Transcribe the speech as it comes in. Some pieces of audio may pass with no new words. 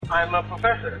I'm a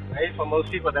professor, right? For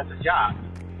most people, that's a job.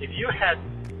 If you had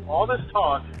all this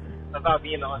talk about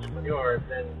being an entrepreneur,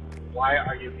 then why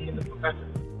are you being a professor?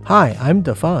 Hi, I'm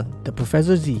Dafan, the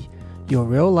Professor Z, your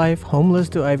real-life homeless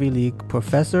to Ivy League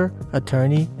professor,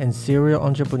 attorney, and serial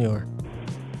entrepreneur.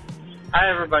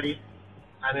 Hi, everybody.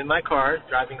 I'm in my car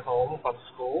driving home from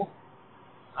school.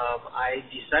 I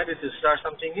decided to start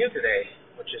something new today,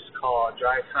 which is called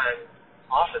Drive Time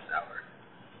Office Hour.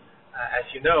 As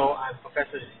you know, I'm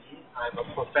Professor Z. I'm a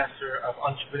professor of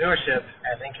entrepreneurship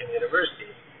at Lincoln University.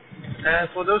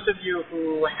 And for those of you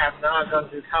who have not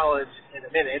gone to college in a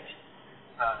minute,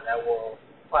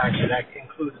 that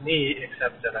includes me,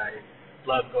 except that I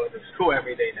love going to school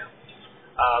every day now.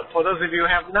 For those of you who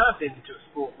have not been to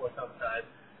school for some time,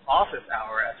 office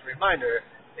hour, as a reminder,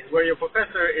 is where your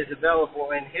professor is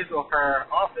available in his or her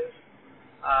office.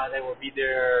 They will be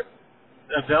there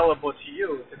available to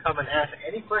you to come and ask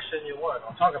any question you want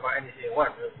or talk about anything you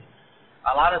want, really.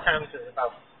 A lot of times it's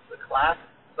about the class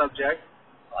subject.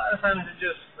 A lot of times it's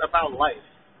just about life,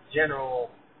 general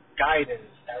guidance,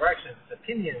 directions,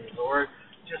 opinions, or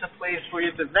just a place for you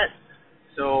to vent.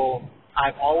 So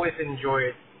I've always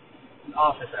enjoyed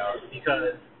office hours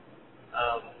because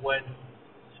when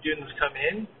students come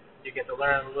in, you get to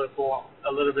learn a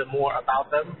little bit more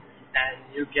about them, and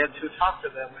you get to talk to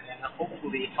them and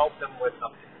hopefully help them with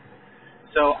something.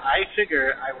 So I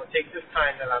figure I will take this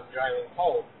time that I'm driving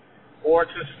home or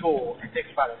to school. It takes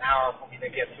about an hour for me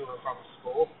to get to and from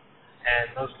school,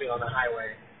 and mostly on the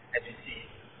highway, as you see.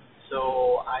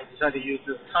 So I decided to use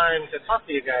this time to talk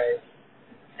to you guys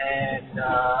and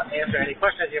answer any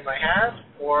questions you might have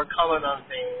or comment on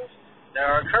things that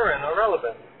are current or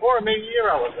relevant, or maybe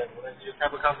irrelevant. Let's just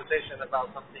have a conversation about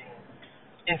something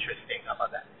interesting. How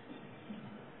about that?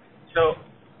 So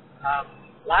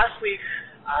last week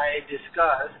I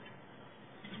discussed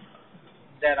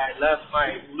that I left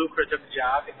my lucrative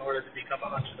job in order to become an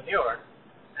entrepreneur.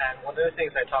 And one of the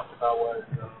things I talked about was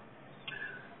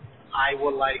I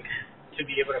would like to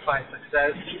be able to find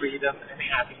success, freedom, and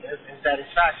happiness and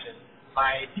satisfaction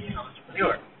by being an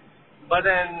entrepreneur. But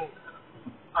then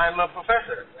I'm a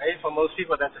professor, right? For most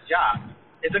people, that's a job.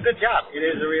 It's a good job. It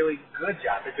is a really good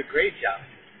job. It's a great job.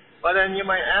 But then you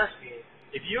might ask me,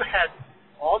 if you had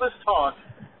all this talk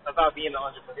about being an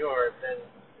entrepreneur, then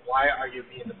why are you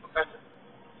being a professor?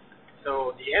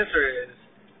 So the answer is,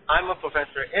 I'm a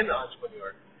professor and an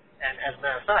entrepreneur. And as a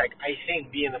matter of fact, I think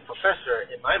being a professor,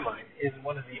 in my mind, is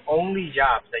one of the only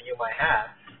jobs that you might have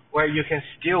where you can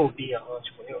still be an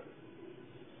entrepreneur.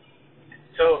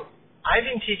 So I've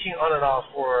been teaching on and off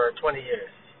for 20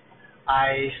 years.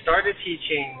 I started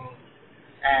teaching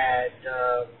at,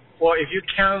 if you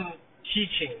count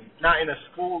teaching, not in a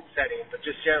school setting, but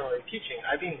just generally teaching,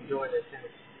 I've been doing it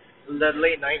since the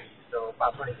late 90s, so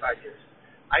about 25 years.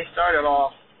 I started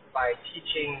off by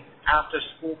teaching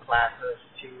after-school classes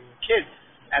to kids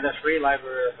at the Free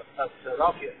Library of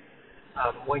Philadelphia.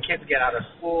 When kids get out of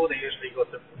school, they usually go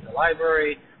to the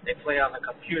library, they play on the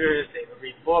computers, they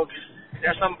read books.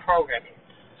 There's some programming.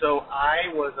 So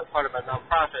I was a part of a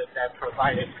nonprofit that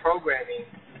provided programming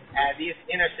at these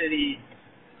inner-city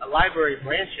library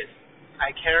branches.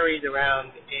 I carried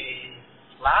around a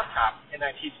laptop, and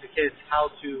I teach the kids how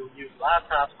to use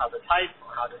laptops, how to type,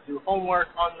 how to do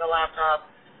homework on the laptop,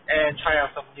 and try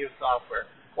out some new software.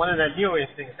 One of the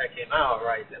newest things that came out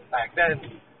back then,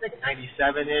 I think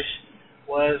 97-ish,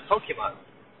 was Pokemon.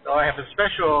 So I have a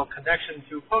special connection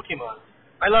to Pokemon.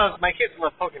 My kids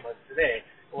love Pokemon today,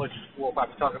 which we'll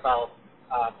probably talk about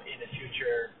in a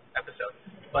future episode.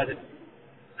 But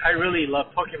I really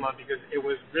love Pokemon because it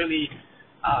was really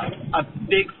a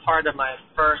big part of my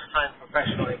first-time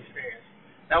professional experience.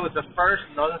 That was the first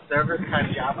non-service kind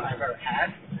of job I've ever had.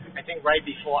 I think right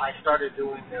before I started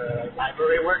doing the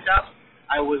library workshops,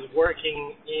 I was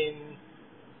working in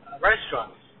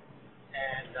restaurants.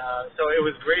 And so it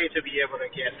was great to be able to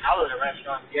get out of the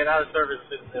restaurant, get out of service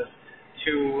business,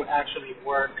 to actually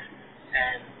work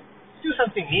and do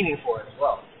something meaningful as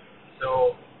well.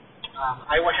 So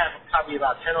I would have probably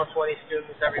about 10 or 20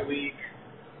 students every week,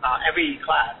 every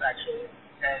class actually,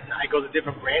 and I go to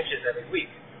different branches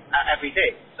every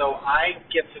day. So I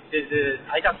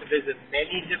got to visit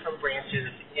many different branches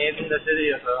in the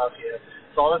city of Philadelphia,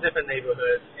 to all the different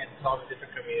neighborhoods and to all the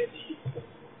different communities.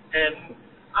 And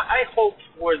I hoped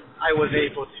I was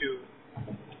able to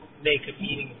make a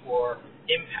meaningful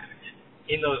impact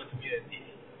in those communities.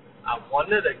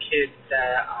 One of the kids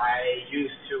that I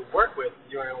used to work with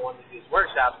during one of these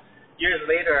workshops, years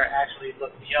later actually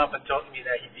looked me up and told me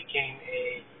that he became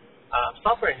a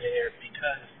software engineer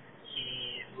because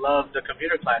he loved the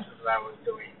computer classes that I was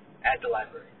doing at the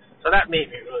library. So that made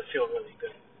me feel really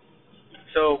good.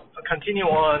 So continue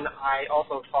on, I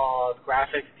also taught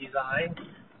graphics design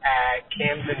at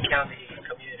Camden County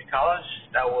Community College.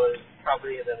 That was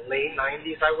probably in the late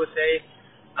 90s, I would say.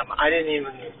 I didn't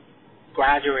even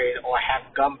graduate or have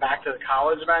gone back to the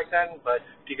college back then, but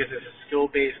because it's a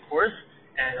skill-based course,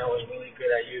 and I was really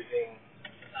good at using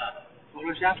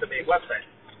Photoshop to make websites.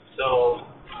 So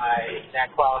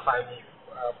that qualified me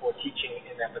for teaching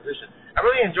in that position. I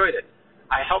really enjoyed it.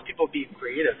 I help people be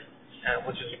creative,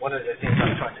 which is one of the things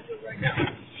I'm trying to do right now.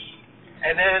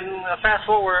 And then fast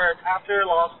forward, after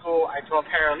law school, I taught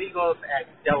paralegals at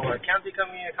Delaware County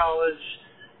Community College,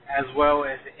 as well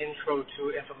as Intro to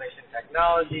Information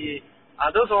Technology.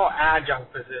 Those are all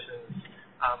adjunct positions.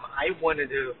 I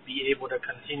wanted to be able to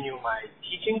continue my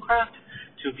teaching craft,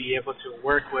 to be able to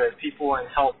work with people and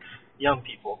help young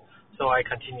people. So I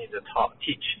continued to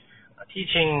teach.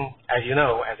 Teaching, as you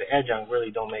know, as an adjunct,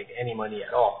 really don't make any money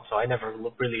at all. So I never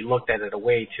really looked at it a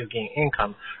way to gain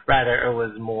income. Rather, it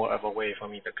was more of a way for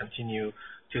me to continue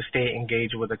to stay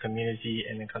engaged with the community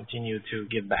and then continue to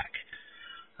give back.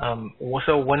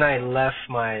 So when I left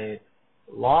my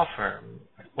law firm,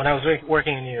 when I was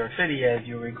working in New York City, as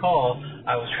you recall,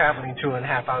 I was traveling 2.5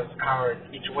 hours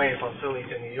each way from Philly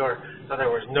to New York, so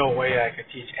there was no way I could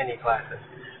teach any classes.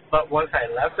 But once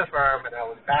I left the firm and I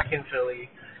was back in Philly,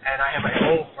 and I had my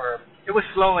own firm, it was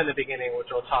slow in the beginning,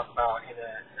 which we'll talk about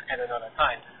at another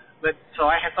time. But so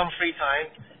I had some free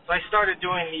time, so I started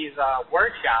doing these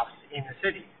workshops in the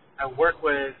city. I work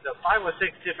with 5 or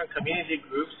 6 different community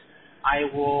groups. I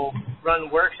will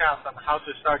run workshops on how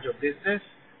to start your business,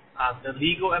 the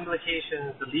legal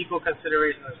implications, the legal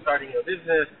considerations of starting your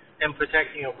business, and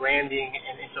protecting your branding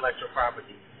and intellectual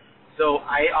property. So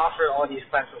I offer all these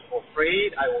classes for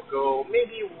free. I will go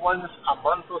maybe once a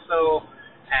month or so,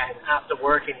 and after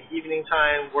work in the evening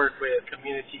time, work with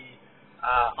community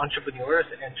entrepreneurs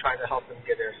and try to help them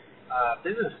get their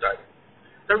business started.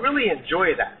 So I really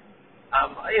enjoy that.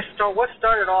 What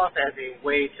started off as a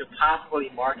way to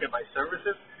possibly market my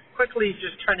services quickly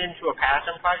just turned into a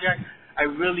passion project.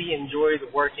 I really enjoyed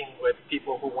working with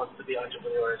people who want to be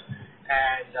entrepreneurs.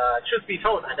 And truth be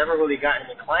told, I never really got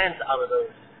any clients out of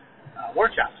those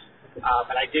workshops.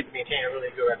 But I did maintain a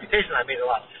really good reputation. I made a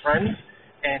lot of friends,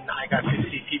 and I got to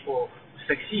see people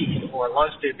succeed or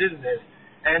launch their business,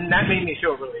 and that made me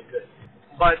feel really good.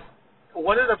 But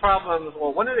one of the problems,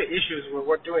 or one of the issues with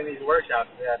doing these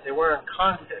workshops is that they weren't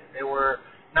constant. They were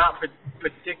not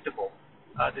predictable.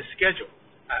 The schedule,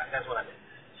 that's what I mean.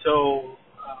 So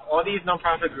all these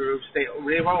nonprofit groups, they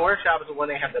run workshops when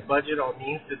they have the budget or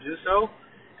means to do so,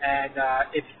 and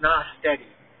it's not steady.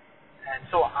 And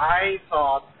so I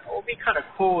thought it would be kind of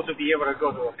cool to be able to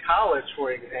go to a college, for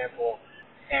example,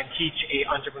 and teach a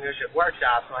entrepreneurship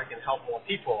workshop so I can help more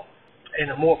people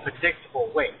in a more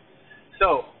predictable way.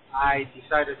 So I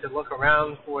decided to look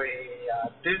around for a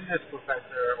business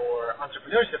professor or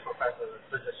entrepreneurship professor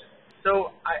position.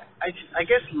 So I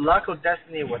guess luck or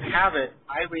destiny would have it,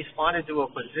 I responded to a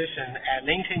position at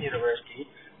Lincoln University,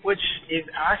 which is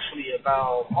actually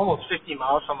about almost 50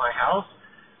 miles from my house,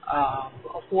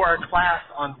 for a class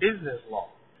on business law.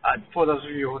 For those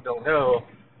of you who don't know,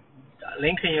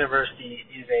 Lincoln University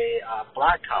is a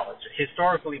black college,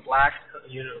 historically black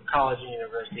college and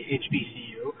university,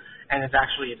 HBCU, and it's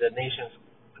actually the nation's,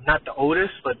 not the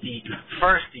oldest, but the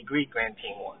first degree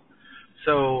granting one.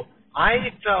 So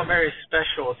I felt very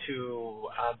special to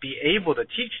be able to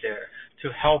teach there, to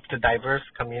help the diverse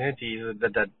communities,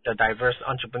 the diverse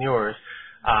entrepreneurs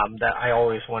that I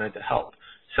always wanted to help.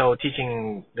 So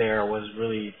teaching there was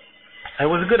really, it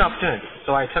was a good opportunity,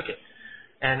 so I took it.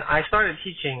 And I started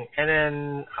teaching, and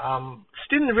then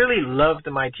students really loved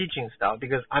my teaching style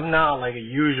because I'm not like a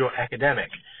usual academic.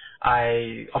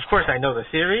 Of course, I know the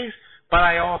series, but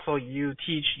I also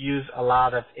use a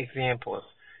lot of examples,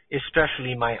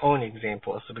 especially my own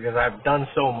examples, because I've done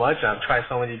so much, I've tried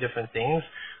so many different things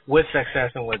with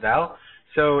success and without.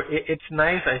 So it's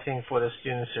nice, I think, for the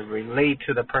students to relate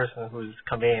to the person who's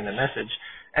conveying the message.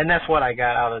 And that's what I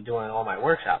got out of doing all my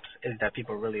workshops, is that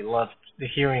people really loved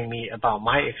hearing me about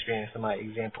my experience and my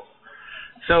examples.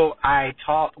 So I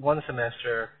taught one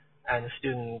semester, and the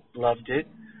student loved it.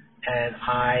 And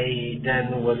I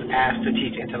then was asked to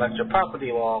teach intellectual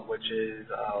property law, which is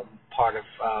part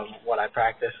of what I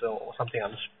practice, or something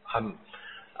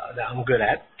that I'm good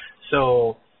at.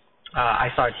 So I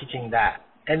started teaching that.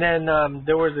 And then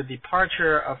there was a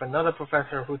departure of another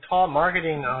professor who taught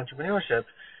marketing and entrepreneurship.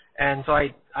 And so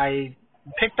I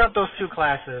picked up those 2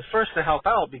 classes, first to help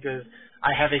out because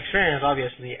I have experience,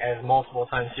 obviously, as multiple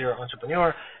time serial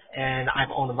entrepreneur, and I've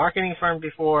owned a marketing firm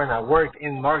before, and I worked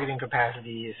in marketing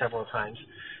capacity several times.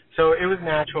 So it was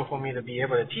natural for me to be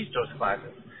able to teach those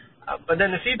classes. But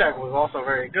then the feedback was also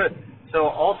very good. So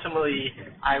ultimately,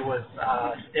 it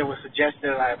was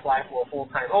suggested I apply for a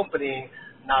full-time opening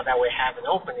now that we have an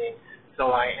opening.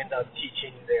 So I end up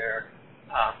teaching there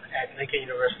at Lincoln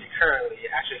University currently,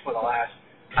 actually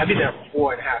I've been there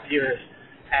for 4.5 years,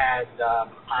 and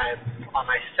I'm on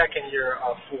my second year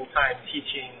of full-time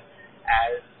teaching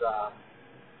as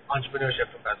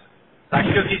entrepreneurship professor. So I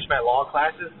still teach my law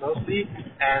classes mostly,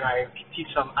 and I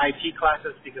teach some IT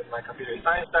classes because of my computer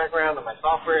science background and my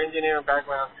software engineering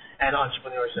background, and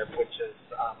entrepreneurship, which is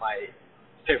my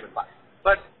favorite class.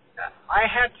 But I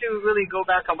had to really go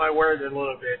back on my word a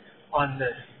little bit on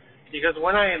this, because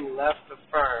when I left the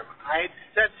firm, I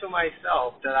said to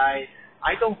myself that I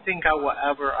don't think I will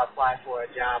ever apply for a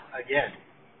job again,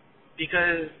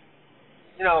 because,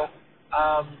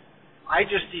 I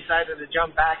just decided to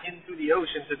jump back into the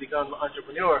ocean to become an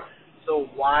entrepreneur, so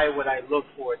why would I look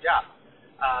for a job?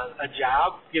 A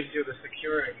job gives you the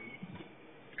security,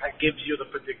 it gives you the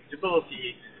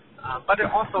predictability, but it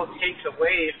also takes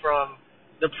away from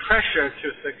the pressure to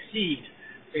succeed,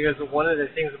 because one of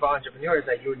the things about entrepreneurs is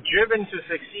that you're driven to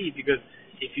succeed, because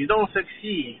if you don't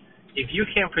succeed, if you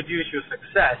can't produce your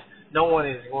success, no one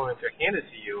is going to hand it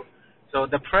to you. So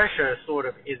the pressure sort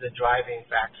of is a driving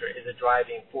factor, is a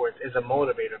driving force, is a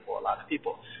motivator for a lot of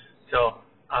people. So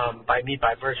by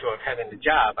virtue of having the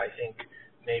job, I think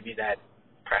maybe that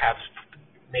perhaps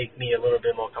make me a little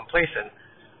bit more complacent.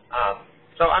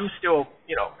 So I'm still,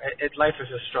 life is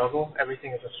a struggle.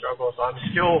 Everything is a struggle. So I'm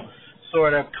still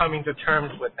sort of coming to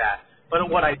terms with that. But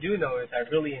what I do know is I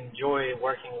really enjoy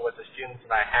working with the students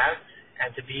that I have,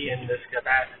 and to be in this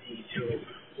capacity to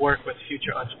work with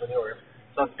future entrepreneurs.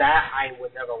 So that I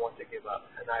would never want to give up,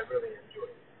 and I really enjoy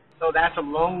it. So that's a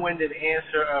long-winded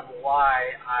answer of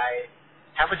why I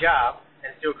have a job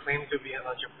and still claim to be an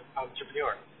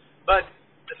entrepreneur. But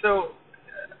so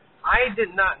I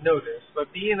did not know this,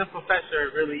 but being a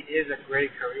professor really is a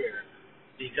great career.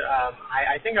 Because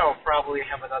I think I will probably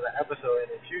have another episode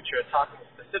in the future talking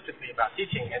specifically about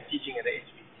teaching and teaching at the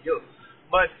HBCU.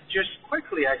 But just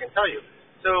quickly, I can tell you.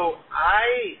 So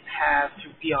I have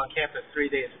to be on campus 3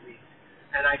 days a week.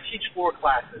 And I teach 4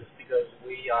 classes because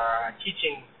we are a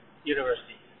teaching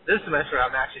university. This semester,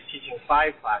 I'm actually teaching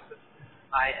 5 classes.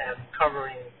 I am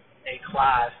covering a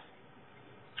class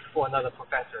for another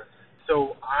professor.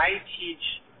 So I teach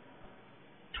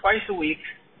twice a week,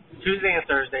 Tuesday and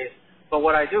Thursdays. But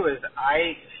what I do is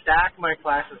I stack my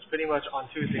classes pretty much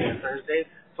on Tuesday and Thursdays.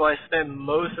 So I spend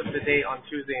most of the day on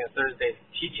Tuesday and Thursdays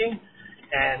teaching.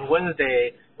 And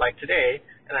Wednesday, like today,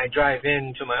 and I drive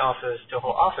into my office to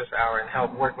hold office hour and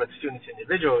help work with students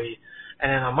individually.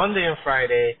 And then on Monday and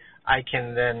Friday, I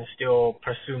can then still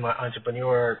pursue my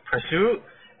entrepreneur pursuit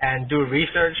and do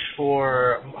research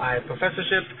for my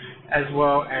professorship, as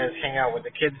well as hang out with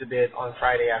the kids a bit on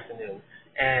Friday afternoon.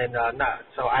 And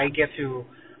so I get to,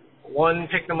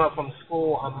 pick them up from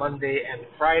school on Monday and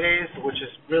Fridays, which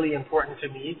is really important to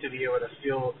me to be able to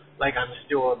feel like I'm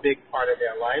still a big part of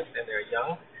their lives and they're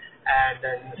young. And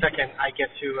then second, I get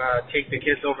to take the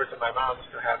kids over to my mom's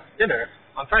to have dinner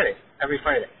on Friday, every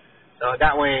Friday. So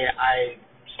that way I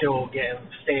still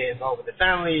stay involved with the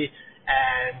family,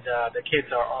 and the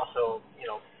kids are also,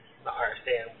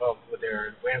 stay involved with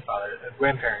their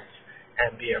grandparents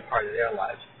and be a part of their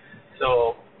lives.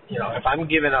 So, if I'm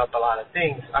giving up a lot of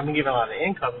things, I'm giving a lot of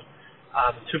income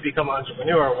to become an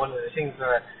entrepreneur, one of the things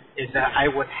is that I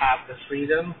would have the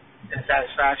freedom and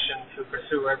satisfaction to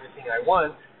pursue everything I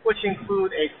want, which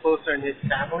include a closer-knit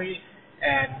family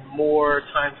and more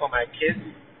time for my kids.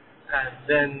 And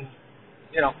then,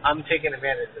 I'm taking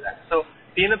advantage of that. So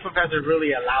being a professor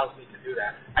really allows me to do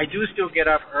that. I do still get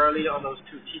up early on those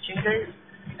 2 teaching days,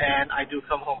 and I do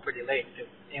come home pretty late.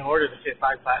 In order to fit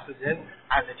 5 classes in,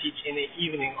 I have to teach in the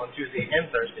evening on Tuesday and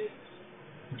Thursday.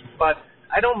 But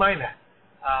I don't mind that.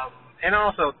 And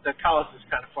also, the college is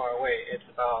kind of far away.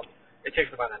 It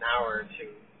takes about an hour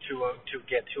to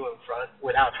get to and from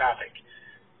without traffic.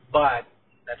 But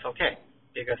that's okay,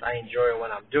 because I enjoy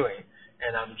what I'm doing.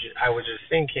 And I was just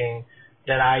thinking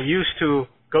that I used to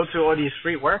go to all these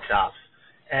free workshops,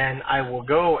 and I will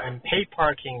go and pay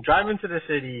parking, drive into the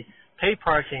city, pay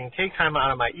parking, take time out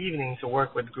of my evening to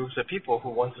work with groups of people who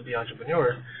want to be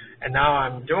entrepreneurs. And now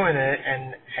I'm doing it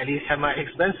and at least have my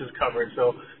expenses covered,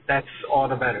 so that's all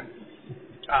the better.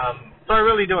 So I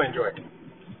really do enjoy it.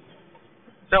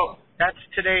 So that's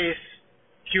today's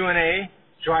Q&A,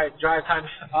 Drive Time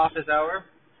Office Hour.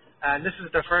 And this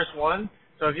is the first one.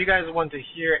 So if you guys want to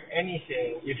hear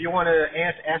anything, if you want to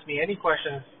ask me any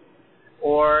questions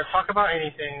or talk about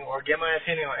anything or get my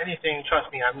opinion on anything,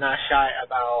 trust me, I'm not shy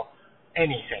about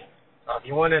anything. So if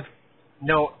you want to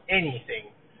know anything,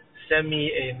 send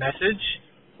me a message,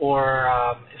 or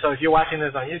so if you're watching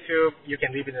this on YouTube, you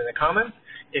can leave it in the comments.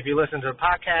 If you listen to the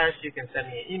podcast, you can send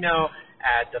me an email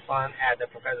at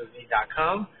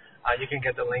thefun@theprofessorz.com. You can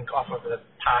get the link off of the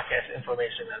podcast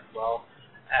information as well.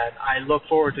 And I look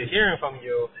forward to hearing from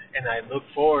you, and I look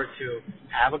forward to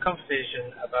have a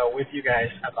conversation with you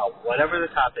guys about whatever the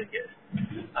topic is.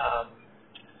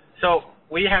 So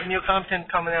we have new content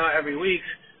coming out every week.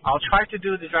 I'll try to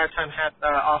do the Drive Time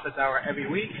Office Hour every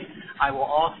week. I will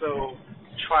also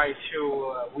try to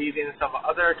weave in some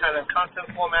other kind of content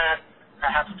format,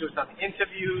 perhaps do some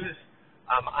interviews.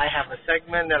 I have a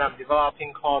segment that I'm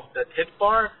developing called the Tip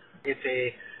Bar. It's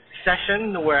a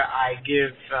session where I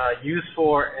give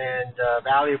useful and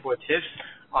valuable tips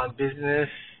on business,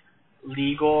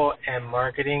 legal, and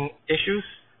marketing issues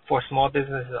for small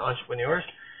business and entrepreneurs.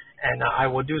 And I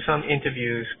will do some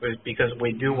interviews because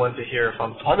we do want to hear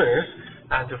from others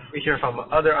and to hear from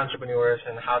other entrepreneurs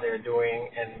and how they're doing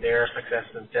and their success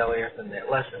and failures and their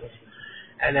lessons.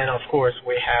 And then, of course,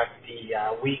 we have the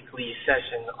weekly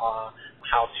session on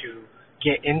how to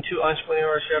get into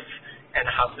entrepreneurship and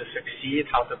how to succeed,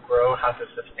 how to grow, how to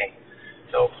sustain.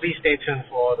 So please stay tuned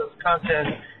for all those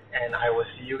content, and I will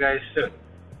see you guys soon.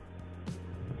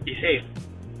 Be safe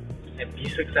and be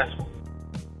successful.